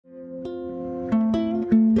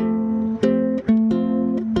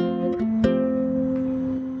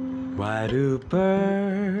do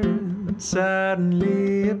birds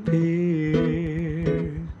suddenly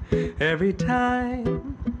appear every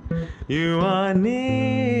time you are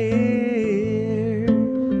near?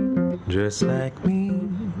 Just like me,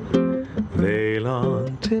 they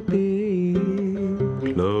long to be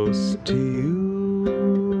close to you.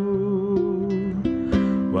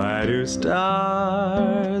 Why do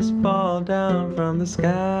stars fall down from the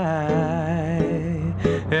sky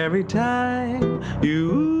every time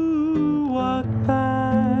you walk by?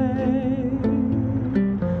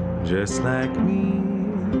 Just like me,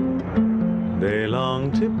 they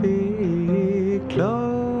long to be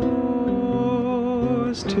close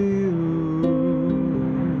to you.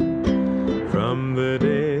 From the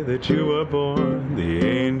day that you were born, the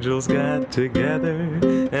angels got together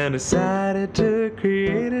and decided to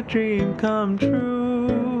create a dream come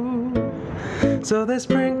true. So they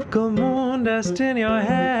sprinkle moon dust in your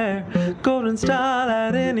hair, golden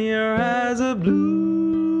starlight in your eyes of blue.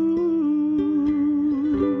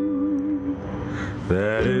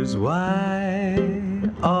 That is why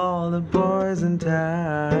all the boys in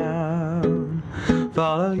town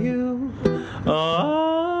follow you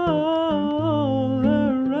all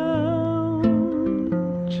around.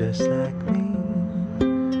 Just like me,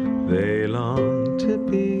 they long to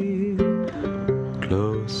be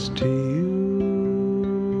close to you.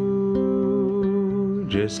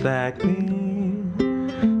 Just like me,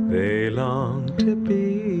 they long to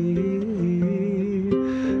be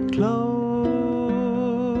close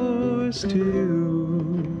to you.